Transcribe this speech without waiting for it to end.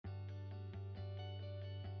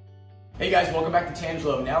Hey guys, welcome back to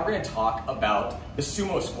Tangelo. Now we're going to talk about the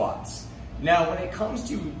sumo squats. Now when it comes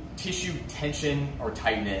to tissue tension or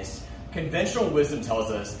tightness, conventional wisdom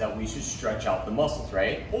tells us that we should stretch out the muscles,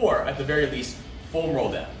 right? Or at the very least, foam roll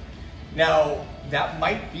them. Now that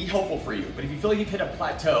might be helpful for you, but if you feel like you've hit a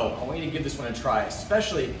plateau, I want you to give this one a try,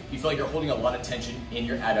 especially if you feel like you're holding a lot of tension in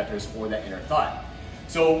your adductors or that inner thigh.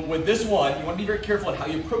 So with this one, you want to be very careful at how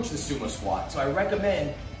you approach the sumo squat. So I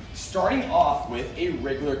recommend starting off with a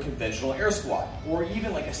regular conventional air squat, or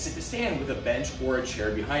even like a sit to stand with a bench or a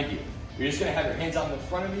chair behind you. You're just gonna have your hands out in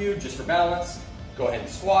front of you just for balance. Go ahead and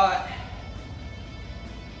squat.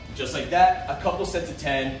 Just like that, a couple sets of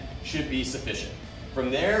 10 should be sufficient.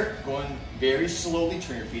 From there, going very slowly,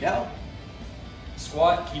 turn your feet out.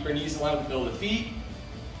 Squat, keep your knees in line with the middle of the feet.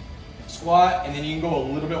 Squat, and then you can go a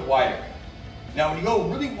little bit wider. Now when you go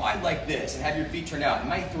really wide like this and have your feet turned out, it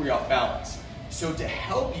might throw you off balance. So to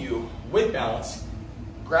help you with balance,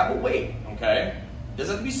 grab a weight, okay? It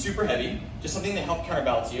doesn't have to be super heavy, just something to help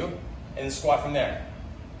counterbalance you, and then squat from there.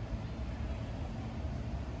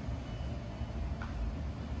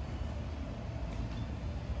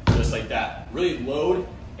 Just like that. Really load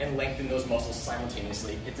and lengthen those muscles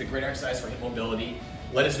simultaneously. It's a great exercise for hip mobility.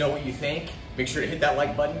 Let us know what you think. Make sure to hit that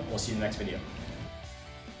like button. We'll see you in the next video.